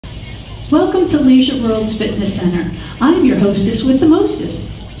Welcome to Leisure World's Fitness Center. I'm your hostess with the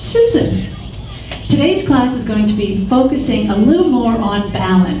mostest, Susan. Today's class is going to be focusing a little more on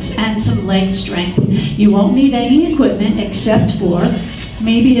balance and some leg strength. You won't need any equipment except for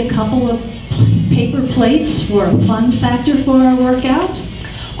maybe a couple of paper plates for a fun factor for our workout.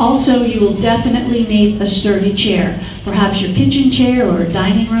 Also, you will definitely need a sturdy chair, perhaps your kitchen chair or a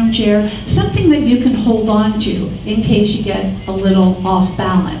dining room chair, something that you can hold on to in case you get a little off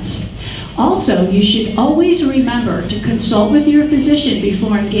balance. Also, you should always remember to consult with your physician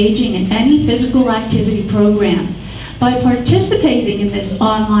before engaging in any physical activity program. By participating in this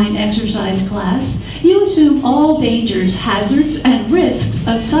online exercise class, you assume all dangers, hazards, and risks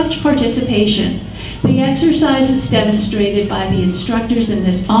of such participation. The exercises demonstrated by the instructors in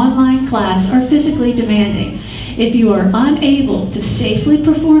this online class are physically demanding. If you are unable to safely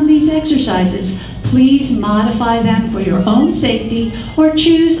perform these exercises, please modify them for your own safety or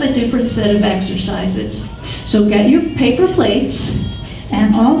choose a different set of exercises. So get your paper plates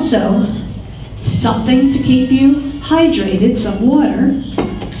and also something to keep you hydrated, some water.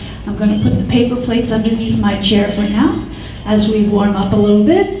 I'm going to put the paper plates underneath my chair for now as we warm up a little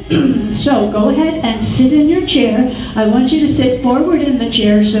bit. So go ahead and sit in your chair. I want you to sit forward in the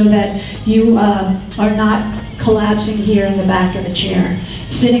chair so that you are not collapsing here in the back of the chair.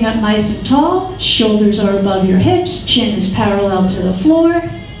 Sitting up nice and tall, shoulders are above your hips, chin is parallel to the floor,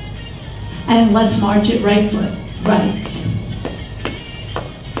 and let's march it right foot. Right.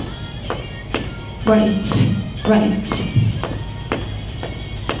 Right. Right.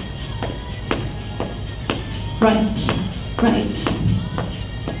 Right. Right.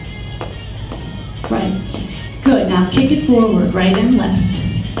 Right. Good. Now kick it forward, right and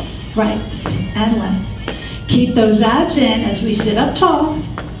left. Right and left. Keep those abs in as we sit up tall.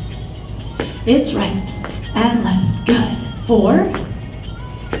 It's right and left. Good. 4.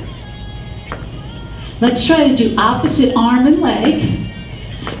 Let's try to do opposite arm and leg.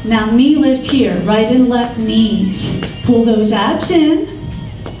 Now knee lift here, right and left knees. Pull those abs in.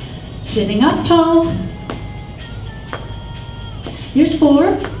 Sitting up tall. Here's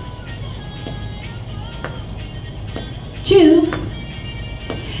 4. 2.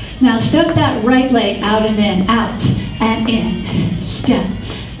 Now step that right leg out and in, out and in. Step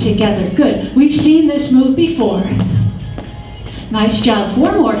together. Good. We've seen this move before. Nice job.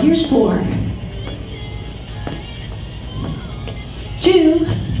 4 more. Here's 4. 2.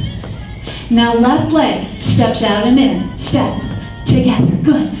 Now left leg steps out and in. Step together.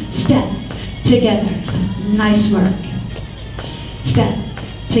 Good. Step together. Nice work. Step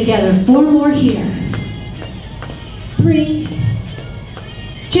together. 4 more here. 3.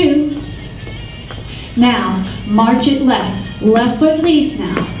 2. Now, march it left. Left foot leads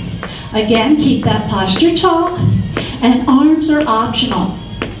now. Again, keep that posture tall, and arms are optional.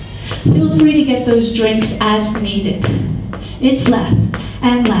 Feel free to get those drinks as needed. It's left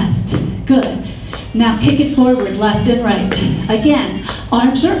and left. Good. Now kick it forward, left and right. Again,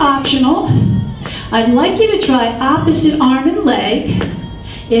 arms are optional. I'd like you to try opposite arm and leg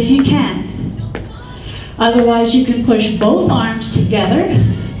if you can. Otherwise, you can push both arms together.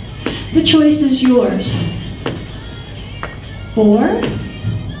 The choice is yours. 4.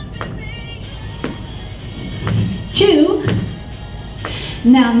 2.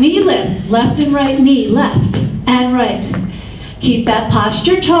 Now knee lift, left and right knee, left and right. Keep that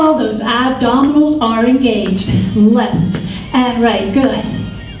posture tall, those abdominals are engaged. Left and right, good.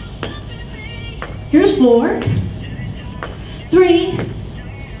 Here's 4. 3.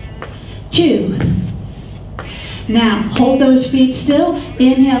 2. Now, hold those feet still.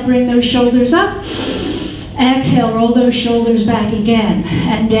 Inhale, bring those shoulders up. Exhale, roll those shoulders back again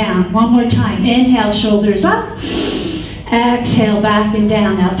and down. One more time. Inhale, shoulders up. Exhale, back and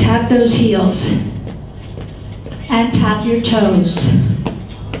down. Now tap those heels and tap your toes.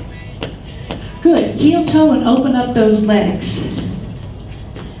 Good. Heel toe and open up those legs.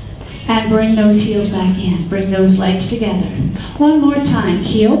 And bring those heels back in. Bring those legs together. One more time.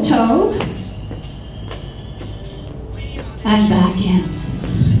 Heel toe. And back in.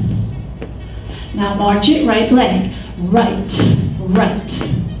 Now march it, right leg. Right, right.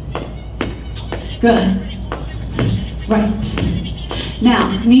 Good. Right.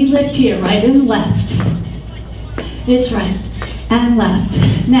 Now, knee lift here, right and left. It's right and left.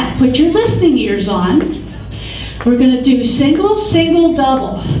 Now, put your listening ears on. We're going to do single, single,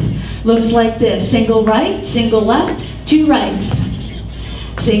 double. Looks like this. Single right, single left, 2 right.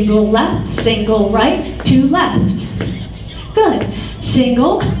 Single left, single right, 2 left. Good.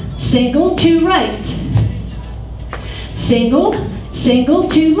 Single, single, 2 right. Single, single,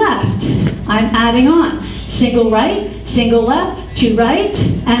 2 left. I'm adding on. Single right, single left, to right,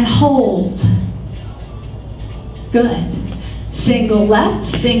 and hold. Good. Single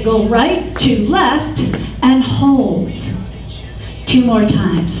left, single right, to left, and hold. 2 more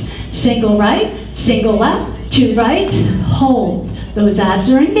times. Single right, single left, to right, hold. Those abs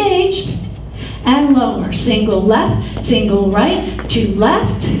are engaged. And lower. Single left, single right, to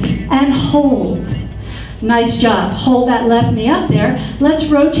left, and hold. Nice job. Hold that left knee up there. Let's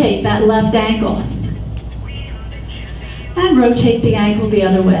rotate that left ankle. And rotate the ankle the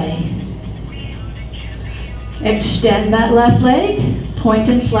other way. Extend that left leg. Point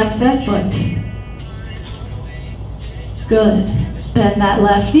and flex that foot. Good. Bend that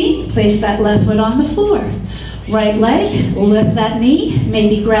left knee. Place that left foot on the floor. Right leg, lift that knee,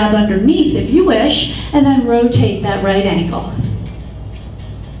 maybe grab underneath if you wish, and then rotate that right ankle.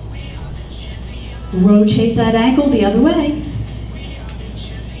 Rotate that ankle the other way.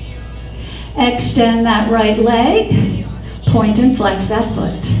 Extend that right leg, point and flex that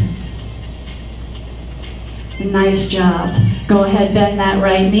foot. Nice job. Go ahead, bend that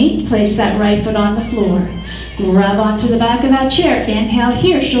right knee, place that right foot on the floor. Grab onto the back of that chair. Inhale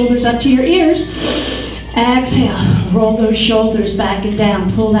here, shoulders up to your ears. Exhale, roll those shoulders back and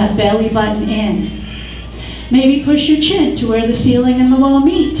down. Pull that belly button in. Maybe push your chin to where the ceiling and the wall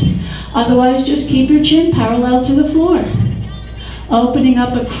meet. Otherwise, just keep your chin parallel to the floor. Opening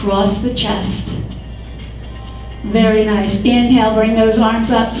up across the chest. Very nice. Inhale, bring those arms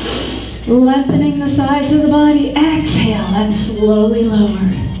up. Lengthening the sides of the body. Exhale, and slowly lower.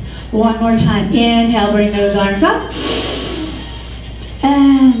 One more time. Inhale, bring those arms up.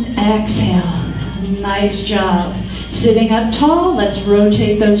 And exhale. Nice job. Sitting up tall, let's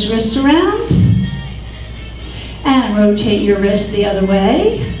rotate those wrists around. And rotate your wrists the other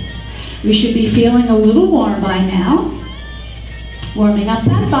way. We should be feeling a little warm by now. Warming up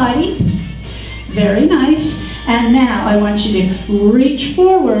that body. Very nice. And now I want you to reach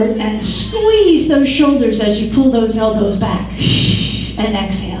forward and squeeze those shoulders as you pull those elbows back. And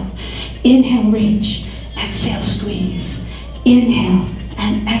exhale. Inhale, reach. Exhale, squeeze. Inhale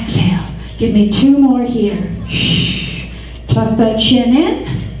and exhale. Give me 2 more here. Tuck that chin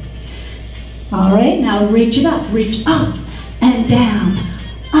in. All right, now reach it up. Reach up and down,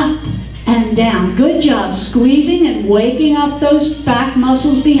 up and down. Good job, squeezing and waking up those back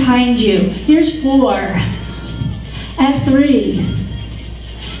muscles behind you. Here's 4 and 3.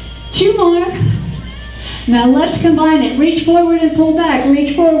 2 more. Now let's combine it. Reach forward and pull back.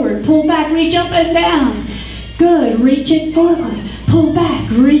 Reach forward, pull back, reach up and down. Good, reach it forward, pull back,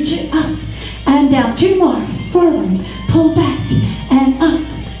 reach it up and down. 2 more. Forward, pull back and up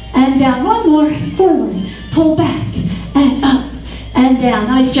and down. 1 more. Forward, pull back and up and down.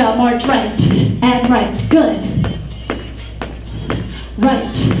 Nice job. March right and right. Good.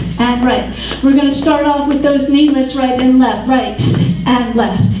 Right and right. We're going to start off with those knee lifts, right and left, right and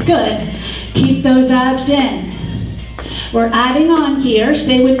left. Good. Keep those abs in. We're adding on here.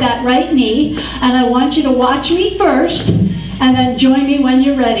 Stay with that right knee, and I want you to watch me first and then join me when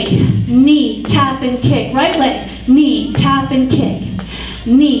you're ready. Knee, tap and kick. Right leg, knee, tap and kick.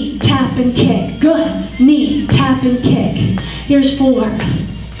 Knee, tap and kick. Good. Knee, tap and kick. Here's 4.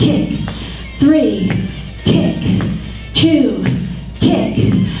 Kick. 3. Kick. 2.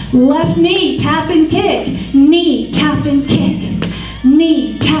 Kick. Left knee, tap and kick. Knee, tap and kick.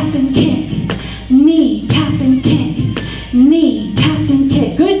 Knee, tap and kick. Knee, tap and kick. Knee, tap and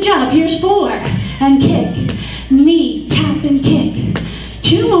kick. Good job. Here's 4. And kick. Knee, tap and kick.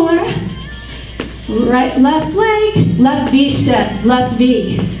 2 more. Right, left leg, left V step, left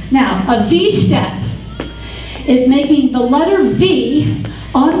V. Now, a V step is making the letter V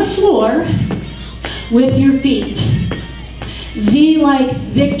on the floor with your feet. V like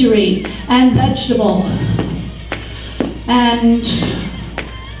victory and vegetable and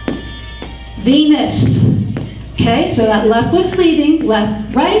Venus. Okay, so that left foot's leading,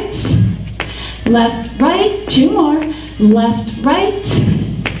 left, right, 2 more, left, right.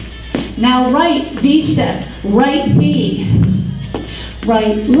 Now right V step, right V,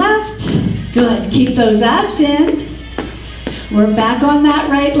 right, left. Good, keep those abs in. We're back on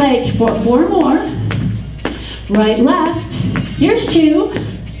that right leg for 4 more. Right, left. Here's 2.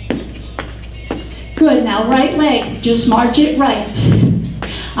 Good, now right leg, just march it right.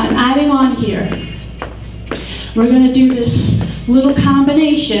 I'm adding on here. We're going to do this little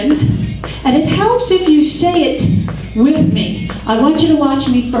combination, and it helps if you say it with me. I want you to watch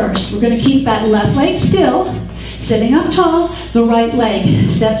me first. We're going to keep that left leg still, sitting up tall. The right leg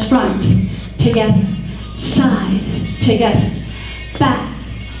steps front, together, side, together, back,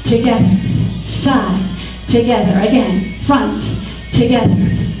 together, side, together. Again, front, together,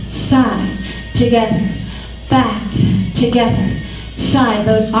 side, together, back, together, side.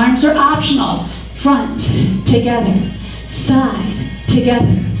 Those arms are optional. Front, together, side,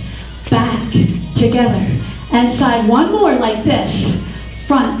 together, back, together, and side. One more like this.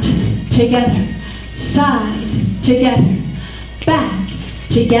 Front, together, side, together, back,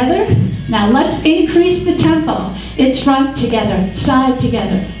 together. Now let's increase the tempo. It's front, together, side,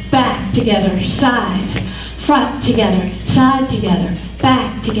 together, back, together, side. Front, together, side, together,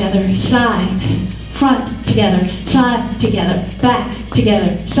 back, together, side. Front, together, side, together, back,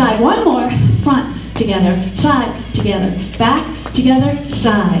 together, side. One more. Front, together, side, together, back, together,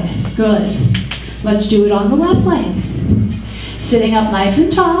 side. Good. Let's do it on the left leg. Sitting up nice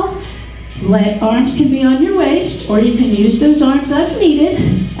and tall. Arms can be on your waist, or you can use those arms as needed.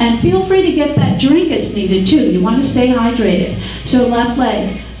 And feel free to get that drink as needed too. You want to stay hydrated. So left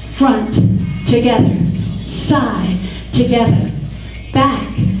leg, front, together, side, together,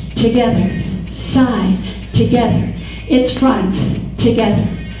 back, together, side, together. It's front, together,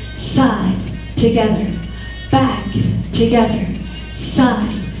 side, together, back, together,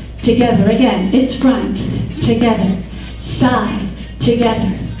 side, together. Again, it's front, together, side,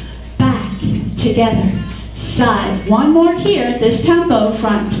 together, back, together, side. One more here, this tempo.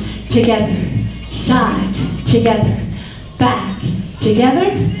 Front, together, side, together, back,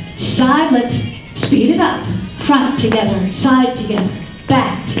 together, side. Let's speed it up. Front, together, side, together,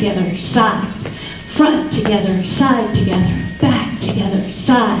 back, together, side. Front, together, side, together, back, together,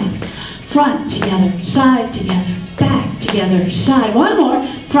 side. Front, together, side, together, back, together, side. One more.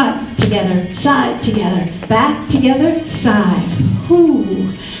 Front, together, side, together, back, together, side.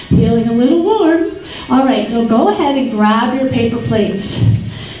 Whew. Feeling a little warm. All right, so go ahead and grab your paper plates.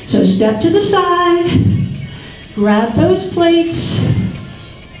 So step to the side, grab those plates.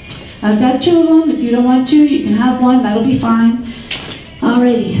 I've got 2 of them. If you don't want 2, you can have 1, that'll be fine.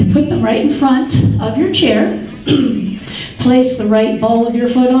 Alrighty, put them right in front of your chair. Place the right ball of your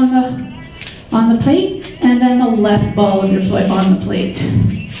foot on the plate, and then the left ball of your foot on the plate.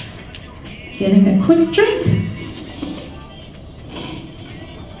 Getting a quick drink.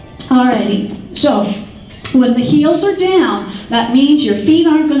 Alrighty, so when the heels are down, that means your feet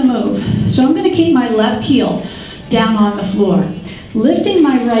aren't going to move. So I'm going to keep my left heel down on the floor, lifting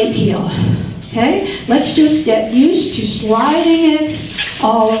my right heel. Okay, let's just get used to sliding it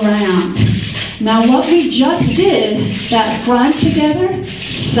all around. Now what we just did, that front together,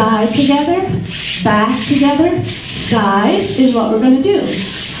 side together, back together, side, is what we're going to do.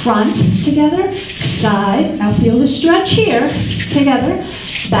 Front together, side. Now feel the stretch here. Together,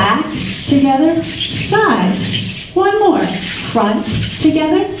 back together, side. One more. Front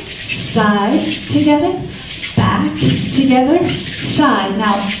together, side together, back together, side.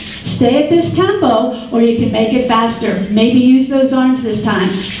 Now stay at this tempo, or you can make it faster. Maybe use those arms this time.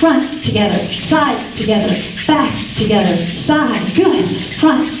 Front together, side together, back together, side. Good.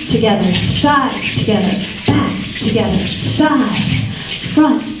 Front together, side together, back together, side.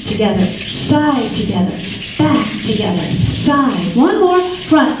 Front together, side together, back together, side. One more.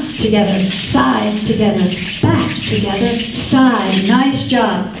 Front together, side together, back together, side. Nice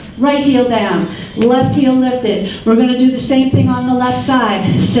job. Right heel down, left heel lifted. We're going to do the same thing on the left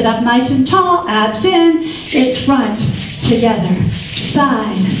side. Sit up nice and tall, abs in. It's front, together,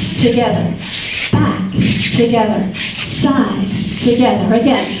 side, together, back, together, side, together.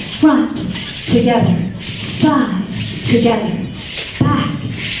 Again, front, together, side, together, back,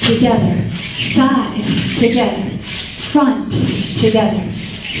 together, side, together, front, together,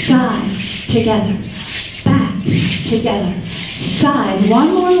 side, together, back, together, side.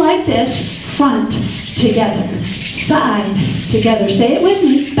 One more like this. Front, together, side, together. Say it with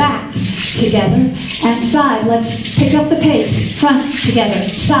me. Back, together, and side. Let's pick up the pace. Front, together,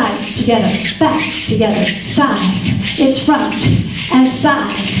 side, together, back, together, side. It's front and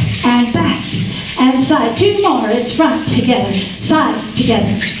side and back and side. 2 more. It's front, together, side,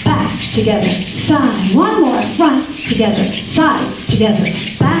 together, back, together, side. One more. Front, together, side, together,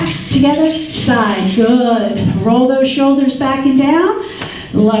 back, together, side. Good. Roll those shoulders back and down.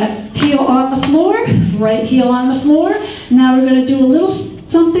 Left heel on the floor, right heel on the floor. Now we're going to do a little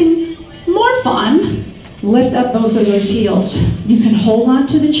something more fun. Lift up both of those heels. You can hold on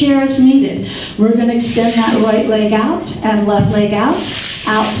to the chair as needed. We're going to extend that right leg out and left leg out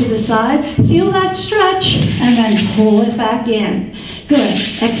to the side. Feel that stretch, and then pull it back in. Good.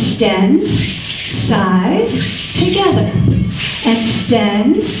 Extend, side, together.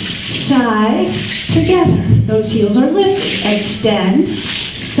 Extend, side, together. Those heels are lifted. Extend,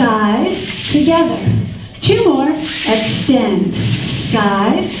 side, together. 2 more. Extend,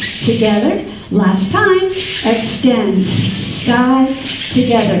 side, together, Last time, extend, side,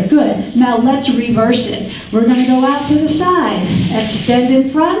 together. Good. Now let's reverse it. We're going to go out to the side, extend in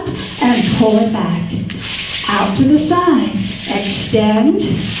front, and pull it back. Out to the side, extend,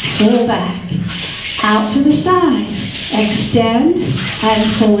 pull back. Out to the side, extend,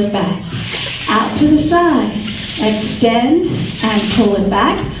 and pull it back. Out to the side, extend, and pull it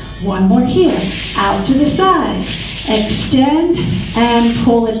back. One more here. Out to the side, extend, and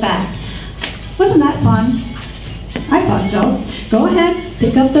pull it back. Wasn't that fun? I thought so. Go ahead,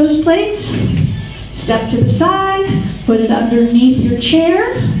 pick up those plates, step to the side, put it underneath your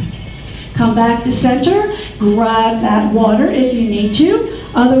chair, come back to center, grab that water if you need to.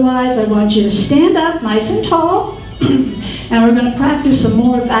 Otherwise, I want you to stand up nice and tall, and we're going to practice some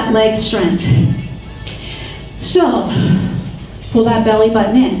more of that leg strength. So, pull that belly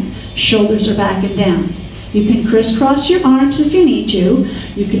button in. Shoulders are back and down. You can crisscross your arms if you need to.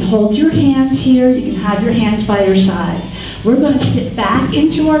 You can hold your hands here. You can have your hands by your side. We're going to sit back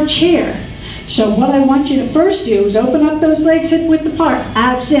into our chair. So what I want you to first do is open up those legs hip-width apart,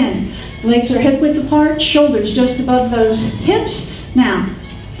 abs in. Legs are hip-width apart, shoulders just above those hips. Now,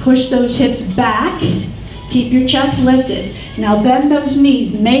 push those hips back. Keep your chest lifted. Now bend those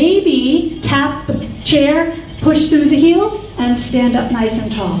knees. Maybe tap the chair, push through the heels, and stand up nice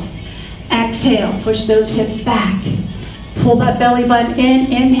and tall. Exhale, push those hips back. Pull that belly button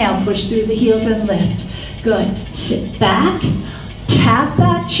in, inhale, push through the heels and lift. Good. Sit back, tap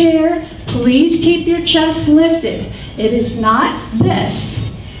that chair. Please keep your chest lifted. It is not this.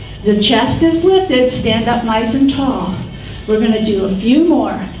 The chest is lifted, stand up nice and tall. We're going to do a few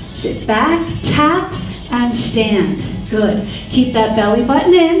more. Sit back, tap, and stand. Good. Keep that belly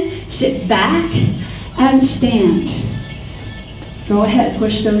button in, sit back, and stand. Go ahead,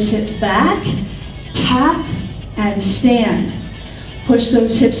 push those hips back, tap, and stand. Push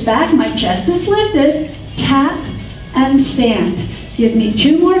those hips back, my chest is lifted, tap, and stand. Give me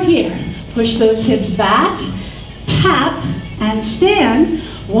two more here. Push those hips back, tap, and stand.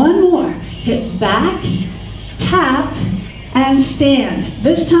 One more. Hips back, tap, and stand.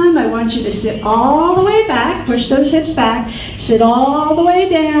 This time I want you to sit all the way back, push those hips back, sit all the way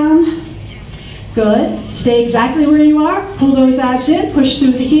down. Good. Stay exactly where you are. Pull those abs in, push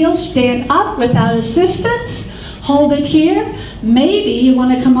through the heels, stand up without assistance. Hold it here. Maybe you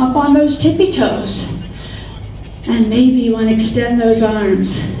want to come up on those tippy toes. And maybe you want to extend those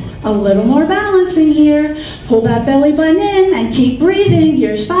arms. A little more balancing here. Pull that belly button in and keep breathing.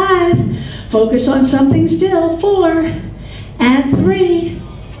 Here's 5. Focus on something still. 4, and 3,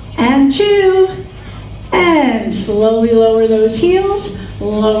 and 2, and slowly lower those heels,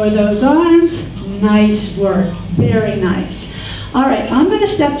 lower those arms. Nice work, very nice. All right, I'm going to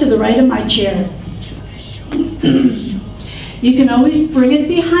step to the right of my chair. You can always bring it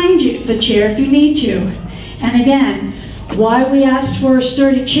behind you, the chair, if you need to. And again, why we asked for a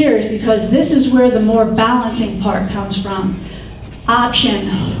sturdy chair is because this is where the more balancing part comes from. Option,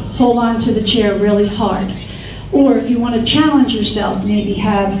 hold on to the chair really hard. Or if you want to challenge yourself, maybe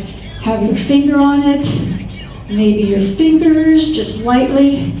have your finger on it, maybe your fingers just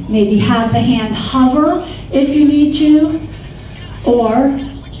lightly, maybe have the hand hover if you need to, or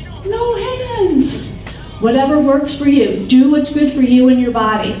no hands. Whatever works for you. Do what's good for you and your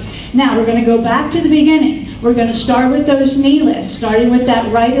body. Now we're going to go back to the beginning. We're going to start with those knee lifts, starting with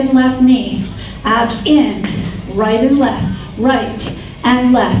that right and left knee. Abs in, right and left, right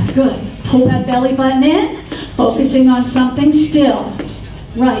and left. Good. Pull that belly button in, focusing on something still.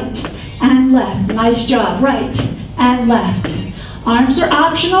 Right and left. Nice job. Right and left. Arms are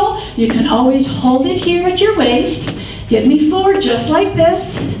optional. You can always hold it here at your waist. Give me 4 just like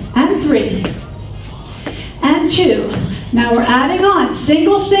this, and 3, and 2. Now we're adding on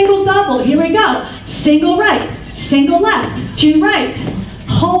single, single, double. Here we go. Single right, single left, 2 right.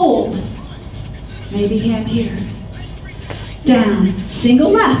 Hold. Maybe hand here. Down.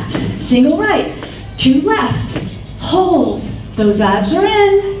 Single left, single right, 2 left. Hold. Those abs are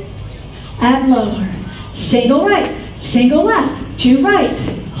in. And lower. Single right, single left, 2 right.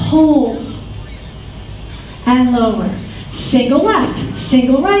 Hold. And lower. Single left,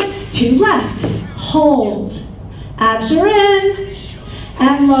 single right, 2 left. Hold. Abs are in.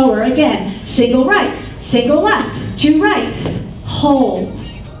 And lower again. Single right, single left, 2 right. Hold.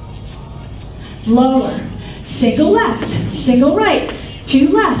 Lower. Single left, single right, 2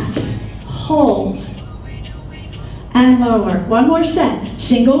 left. Hold. And lower. One more set.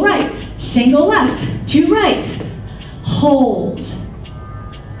 Single right, single left, 2 right. Hold.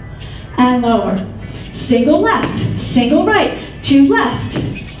 And lower. Single left, single right, 2 left.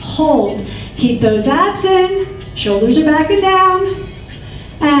 Hold. Keep those abs in. Shoulders are back and down.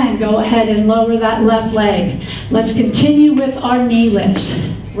 And go ahead and lower that left leg. Let's continue with our knee lifts.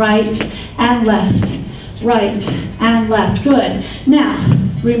 Right and left, right and left. Good. Now,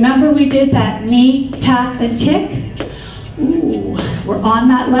 remember we did that knee, tap, and kick? Ooh, we're on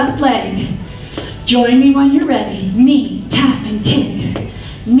that left leg. Join me when you're ready. Knee, tap, and kick.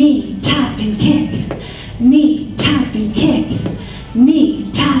 Knee, tap, and kick. Knee, tap, and kick. Knee,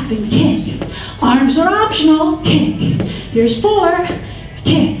 tap, and kick. Arms are optional. Kick. Here's 4.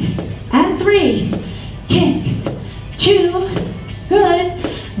 Kick. And 3. Kick. 2.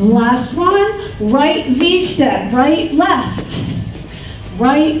 Good. Last one. Right V-step. Right, left.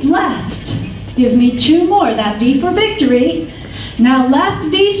 Right, left. Give me 2 more. That V for victory. Now left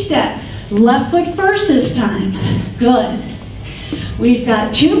V-step. Left foot first this time. Good. We've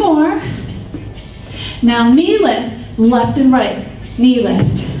got 2 more. Now knee lift, left and right. Knee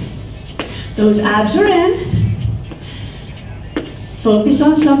lift. Those abs are in. Focus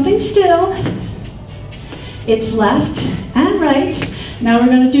on something still. It's left and right. Now we're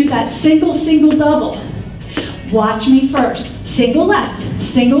going to do that single, single, double. Watch me first. Single left,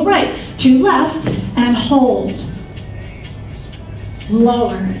 single right. 2 left and hold.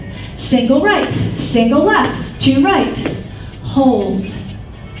 Lower. Single right, single left. 2 right. Hold.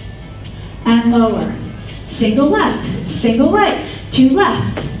 And lower. Single left, single right. 2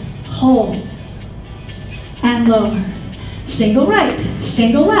 left. Hold. And lower. Single right,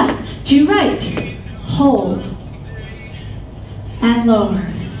 single left. 2 right. Hold. And lower.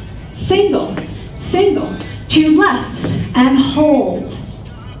 Single, single. 2 left. And hold.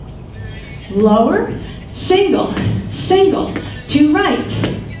 Lower. Single, single. 2 right.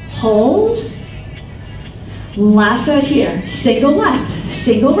 Hold. Last set here. Single left,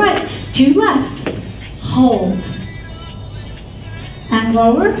 single right. 2 left. Hold. And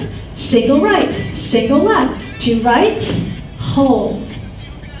lower. Single right, single left. 2 right. Hold.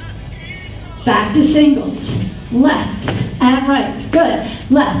 Back to singles. Left and right.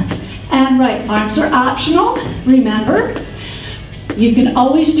 Good. Left and right. Arms are optional. Remember, you can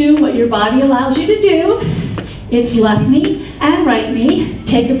always do what your body allows you to do. It's left knee and right knee.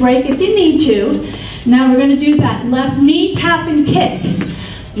 Take a break if you need to. Now we're going to do that left knee tap and kick.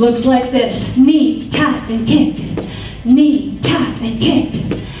 Looks like this. Knee, tap, and kick. Knee, tap, and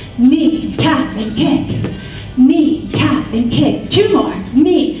kick. Knee, tap, and kick. Knee, tap, and kick. 2 more.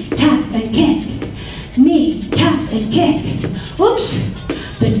 Knee, tap, and kick. Knee, tap, and kick. Whoops.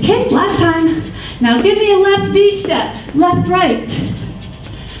 But kick last time. Now give me a left V-step. Left, right.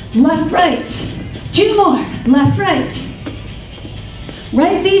 Left, right. 2 more. Left, right.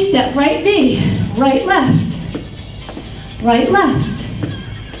 Right V-step. Right V. Right, left. Right, left.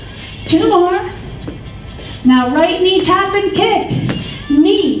 2 more. Now right knee tap and kick.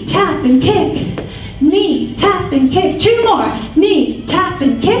 Knee tap and kick. Knee tap and kick. 2 more. Knee tap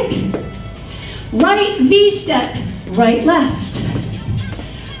and kick. Right V-step. Right, left.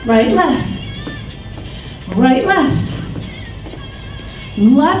 Right, left. Right, left.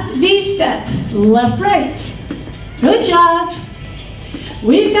 Left V-step. Left, right. Good job.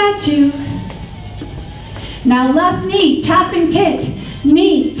 We've got 2. Now left knee, tap and kick.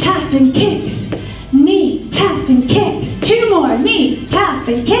 Knee, tap and kick. Knee, tap and kick. 2 more. Knee, tap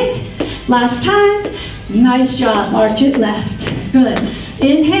and kick. Last time. Nice job. Arch it left. Good.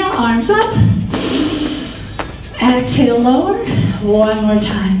 Inhale, arms up. Exhale, lower. 1 more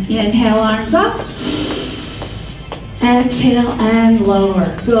time. Inhale, arms up. Exhale and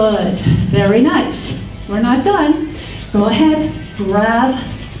lower. Good. Very nice. We're not done. Go ahead, grab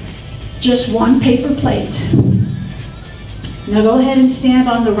just 1 paper plate. Now go ahead and stand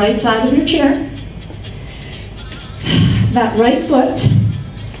on the right side of your chair. That right foot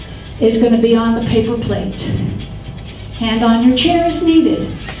is going to be on the paper plate. Hand on your chair as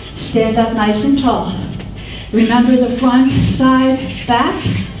needed. Stand up nice and tall. Remember the front, side, back.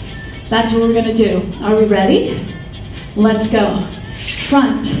 That's what we're going to do. Are we ready? Let's go.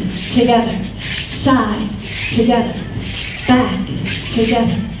 Front, together. Side, together. Back,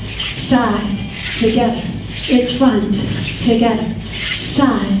 together. Side, together. It's front, together.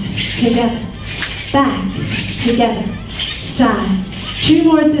 Side, together. Back, together. Side. 2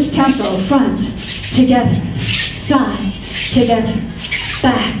 more at this tempo. Front, together. Side, together.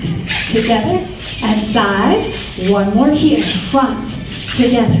 Back, together. And side. 1 more here. Front,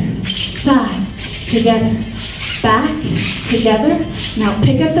 together. Side, together. Back, together. Now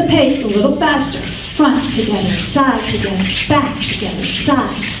pick up the pace a little faster. Front, together. Side, together. Back, together.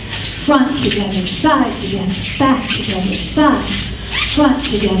 Side. Front, together. Side, together. Back, together. Side. Front,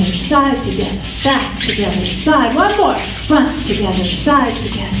 together. Side, together. Back, together. Side. 1 more. Front, together. Side,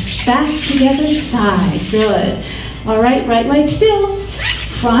 together. Back, together. Side. Good. All right, right leg still.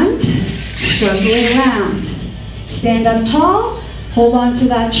 front, circle it around. Stand up tall, hold on to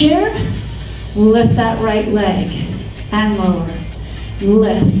that chair, lift that right leg, and lower.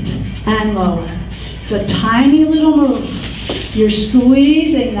 Lift and lower. It's a tiny little move. You're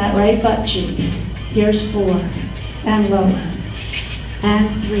squeezing that right butt cheek. Here's 4, and lower,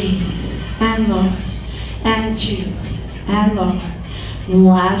 and 3, and lower, and 2, and lower.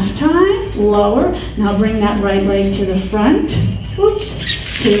 Last time, lower. Now bring that right leg to the front.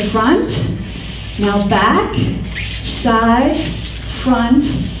 Oops, to the front. Now back, side, front,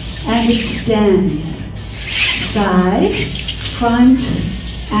 and extend. Side, front,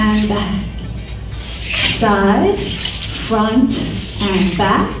 and back. Side, front, and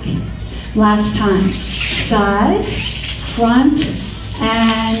back. Last time. Side, front,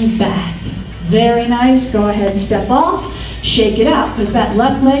 and back. Very nice. Go ahead, step off. Shake it out, because that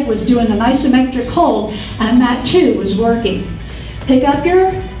left leg was doing an isometric hold, and that too was working. Pick up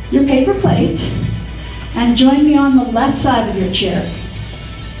your paper plate and join me on the left side of your chair.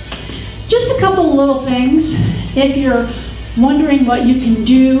 Just a couple of little things. If you're wondering what you can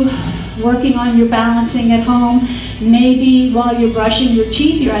do working on your balancing at home, maybe while you're brushing your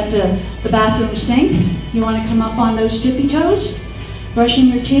teeth, you're at the bathroom sink. You want to come up on those tippy toes, brushing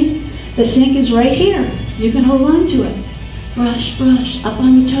your teeth. The sink is right here. You can hold on to it. Brush, brush, up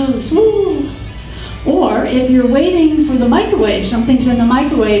on the toes. Woo! Or if you're waiting for the microwave, something's in the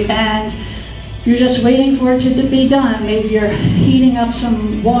microwave and you're just waiting for it to be done. Maybe you're heating up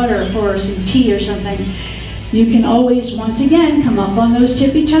some water for some tea or something. You can always, once again, come up on those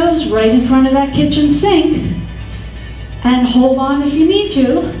tippy toes right in front of that kitchen sink and hold on if you need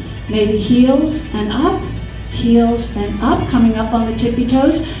to. Maybe heels and up, coming up on the tippy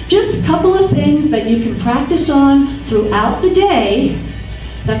toes. Just a couple of things that you can practice on throughout the day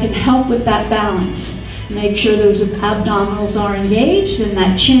that can help with that balance. Make sure those abdominals are engaged and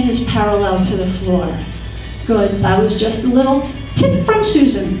that chin is parallel to the floor. Good, that was just a little tip from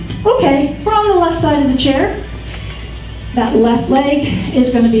Susan. Okay, we're on the left side of the chair. That left leg is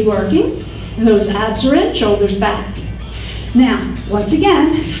going to be working. Those abs are in, shoulders back. Now, once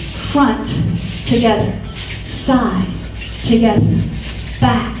again, front, together. Side, together,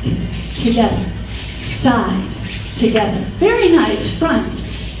 back, together, side, together. Very nice. Front,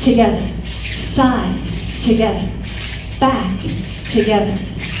 together, side, together, back, together,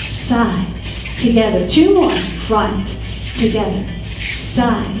 side, together. 2 more. Front, together,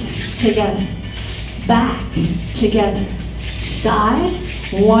 side, together, back, together, side.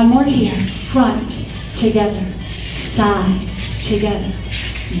 1 more here. Front, together, side, together,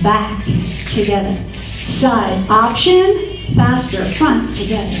 back, together, side. Option, faster. Front,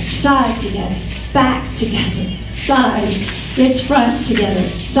 together, side, together, back, together, side. It's front, together,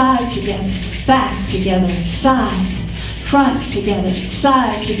 side, together, back, together, side. Front, together,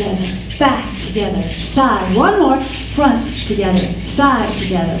 side, together, back, together, side. 1 more. Front, together, side,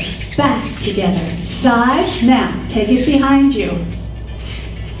 together, back, together, side. Now, take it behind you.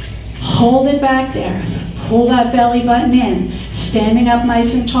 Hold it back there. Pull that belly button in. Standing up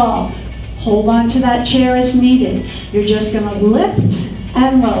nice and tall. Hold on to that chair as needed. You're just going to lift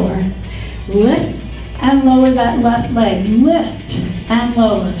and lower. Lift and lower that left leg. Lift and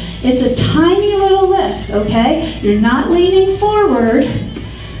lower. It's a tiny little lift, okay? You're not leaning forward.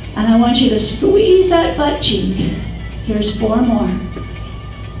 And I want you to squeeze that butt cheek. Here's 4 more.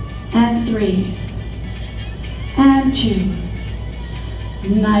 And 3. And 2.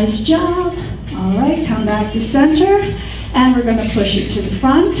 Nice job. All right, come back to center. And we're going to push it to the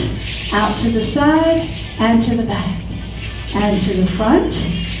front, out to the side, and to the back. And to the front,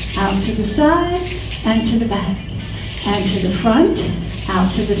 out to the side, and to the back. And to the front, out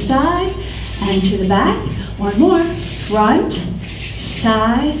to the side, and to the back. 1 more. Front,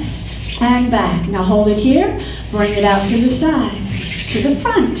 side, and back. Now hold it here. Bring it out to the side, to the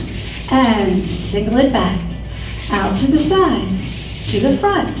front, and single it back. Out to the side, to the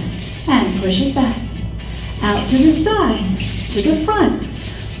front, and push it back. Out to the side, to the front,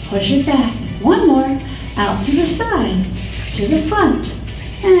 push it back. 1 more. Out to the side, to the front,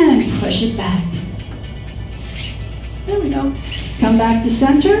 and push it back. There we go. Come back to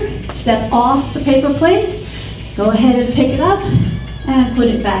center, step off the paper plate, go ahead and pick it up, and put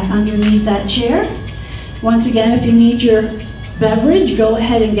it back underneath that chair. Once again, if you need your beverage, go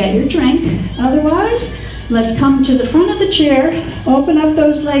ahead and get your drink. Otherwise, let's come to the front of the chair, open up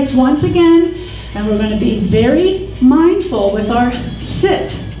those legs once again, and we're going to be very mindful with our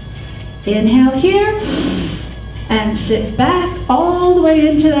sit. Inhale here, and sit back all the way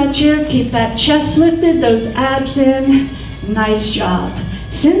into that chair. Keep that chest lifted, those abs in. Nice job.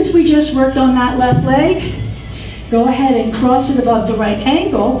 Since we just worked on that left leg, Go ahead and cross it above the right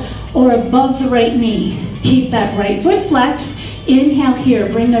ankle or above the right knee. Keep that right foot flexed. Inhale here,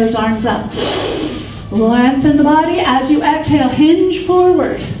 bring those arms up. Lengthen the body. As you exhale, hinge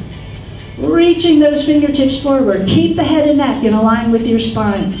forward. Reaching those fingertips forward. Keep the head and neck in line with your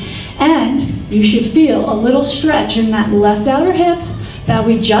spine. And you should feel a little stretch in that left outer hip that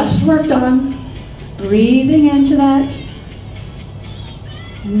we just worked on. Breathing into that.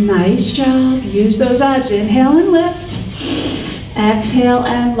 Nice job. Use those abs. Inhale and lift. Exhale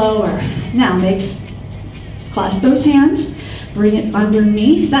and lower. Now clasp those hands. Bring it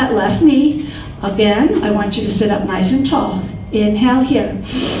underneath that left knee. Again, I want you to sit up nice and tall. Inhale here.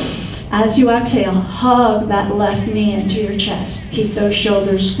 As you exhale, hug that left knee into your chest. Keep those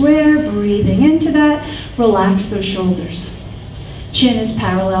shoulders square. Breathing into that. Relax those shoulders. Chin is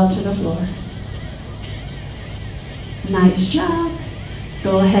parallel to the floor. Nice job.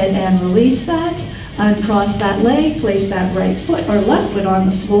 Go ahead and release that. Uncross that leg. Place that right foot or left foot on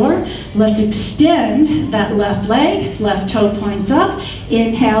the floor. Let's extend that left leg. Left toe points up.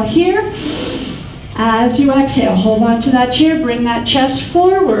 Inhale here. As you exhale, hold on to that chair. Bring that chest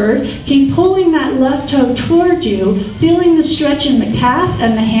forward. Keep pulling that left toe toward you. Feeling the stretch in the calf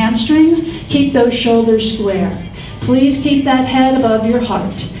and the hamstrings. Keep those shoulders square. Please keep that head above your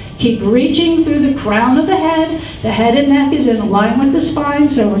heart. Keep reaching through the crown of the head. The head and neck is in line with the spine,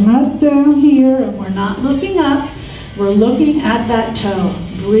 so we're not down here and we're not looking up. We're looking at that toe.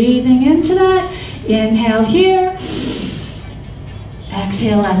 Breathing into that. Inhale here.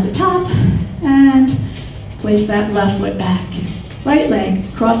 Exhale at the top. And place that left foot back. Right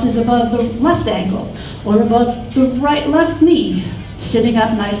leg crosses above the left ankle or above the left knee. Sitting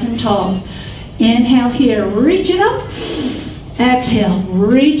up nice and tall. Inhale here. Reach it up. Exhale,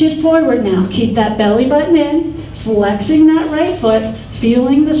 reach it forward now. Keep that belly button in, flexing that right foot,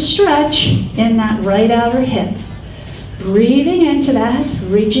 feeling the stretch in that right outer hip. Breathing into that,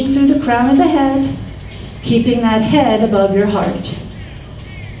 reaching through the crown of the head, keeping that head above your heart.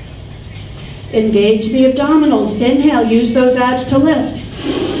 Engage the abdominals. Inhale, use those abs to lift.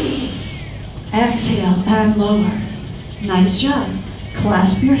 Exhale and lower. Nice job.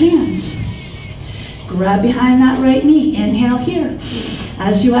 Clasp your hands. Grab behind that right knee. Inhale here.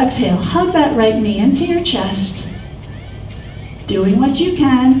 As you exhale, hug that right knee into your chest. Doing what you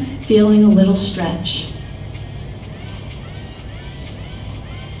can, feeling a little stretch.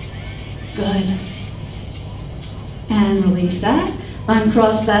 Good. And release that.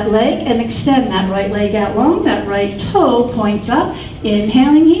 Uncross that leg and extend that right leg out long. That right toe points up.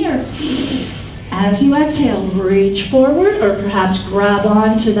 Inhaling here. As you exhale, reach forward or perhaps grab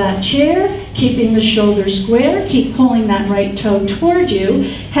onto that chair, keeping the shoulders square. Keep pulling that right toe toward you.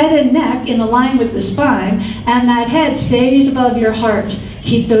 Head and neck in line with the spine, and that head stays above your heart.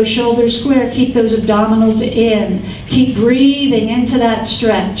 Keep those shoulders square. Keep those abdominals in. Keep breathing into that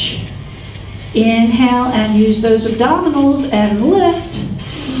stretch. Inhale and use those abdominals and lift.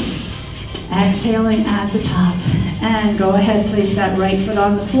 Exhaling at the top. And go ahead, place that right foot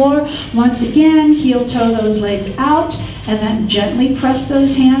on the floor. Once again, heel toe those legs out, and then gently press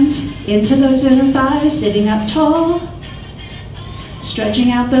those hands into those inner thighs, sitting up tall,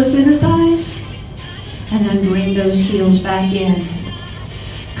 stretching out those inner thighs, and then bring those heels back in.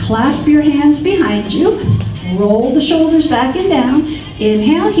 Clasp your hands behind you, roll the shoulders back and down.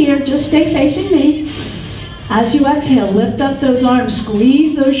 Inhale here, just stay facing me. As you exhale, lift up those arms,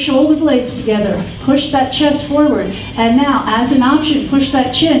 squeeze those shoulder blades together, push that chest forward, and now, as an option, push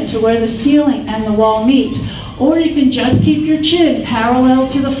that chin to where the ceiling and the wall meet. Or you can just keep your chin parallel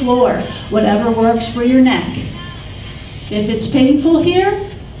to the floor, whatever works for your neck. If it's painful here,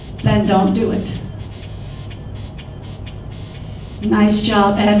 then don't do it. Nice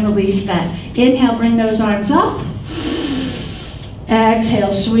job, and release that. Inhale, bring those arms up.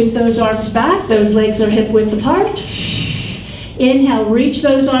 Exhale, sweep those arms back. Those legs are hip width apart. Inhale, reach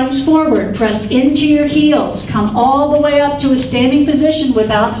those arms forward. Press into your heels. Come all the way up to a standing position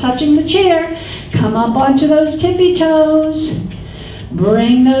without touching the chair. Come up onto those tippy toes.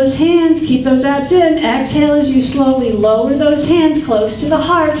 Bring those hands, keep those abs in. Exhale as you slowly lower those hands close to the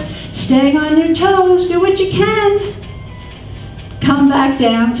heart. Staying on your toes, do what you can. Come back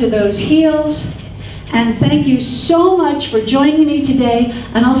down to those heels. And thank you so much for joining me today,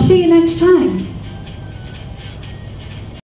 and I'll see you next time.